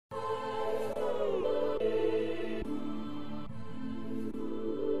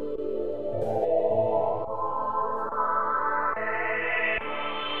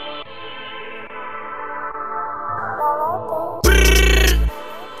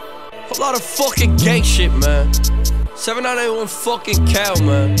a lot of fucking gang shit, man. 7981 fucking cow,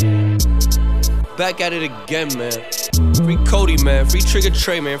 man. Back at it again, man. Free Cody, man. Free Trigger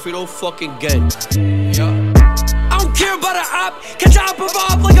Trey, man. Free the whole fucking gang. Yeah. I don't care about an op. Catch a op of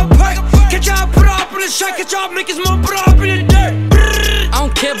op like a perk. Catch a op, put up in the shot. Catch a op, niggas more put up in the dirt. I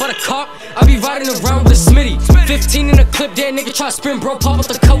don't care about a cop. I be riding around with a Smitty. 15 in a clip, there nigga try to spin, bro. Pop up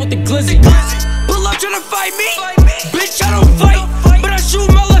the cut with the glizzy. Pull up tryna fight me. Bitch, I don't fight. But I shoot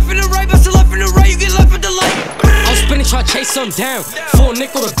my left and the right. Bust the left and the right. You get left with the light. I'm spinning, try to chase some down. Full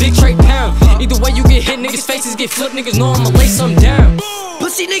nickel, a big trade pound. Either way you get hit, niggas' faces get flipped. Niggas know I'ma lay some down.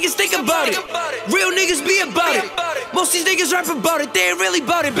 Pussy niggas think about it. Real niggas be about it. Most these niggas rap about it. They ain't really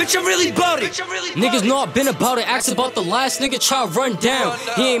about it. Bitch, I'm really about it. Niggas know I've been about it. Ask about the last nigga try to run down.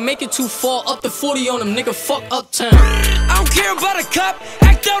 He ain't make it too far. Up to 40 on him, nigga. Fuck Uptown. I don't care about a cop.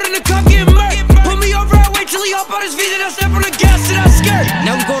 Act out in the cop, get murked. Put me over, I wait till he hop on his feet. Then I step on the gas and I skirt.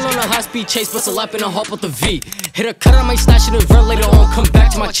 Now we going on a high speed chase, bust a lap and a hop with the V. Hit a cut, I might stash it in run later on. Come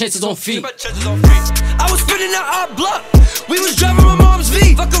back to my chances on feet. I was spinning that op block. We was driving my mom's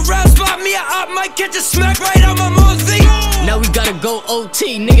V. Fuck around, spot me a op, might catch a smack right on my mom's V. Now we gotta go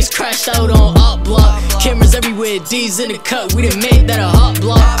OT. Niggas crashed out on op block. Cameras everywhere, D's in the cut. We done made that a hot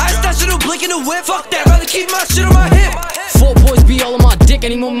block. I stashed no blink in the whip. Fuck that, rather keep my shit on my hip. 4 boys be all on my dick.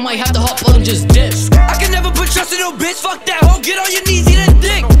 Any moment might have to hop on and just dip. I can never put trust in no bitch. Fuck that hoe, get on your knees, eat that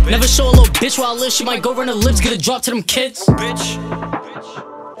dick. Never show a little bitch while I live. She might go run her lips, get a drop to them kids. Bitch,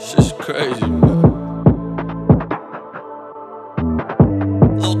 shit's crazy, man.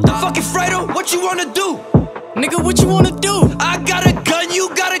 Fucking Fredo, what you wanna do? Nigga, what you wanna do? I got a gun, you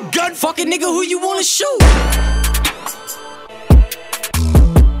got a gun. Fucking nigga, who you wanna shoot?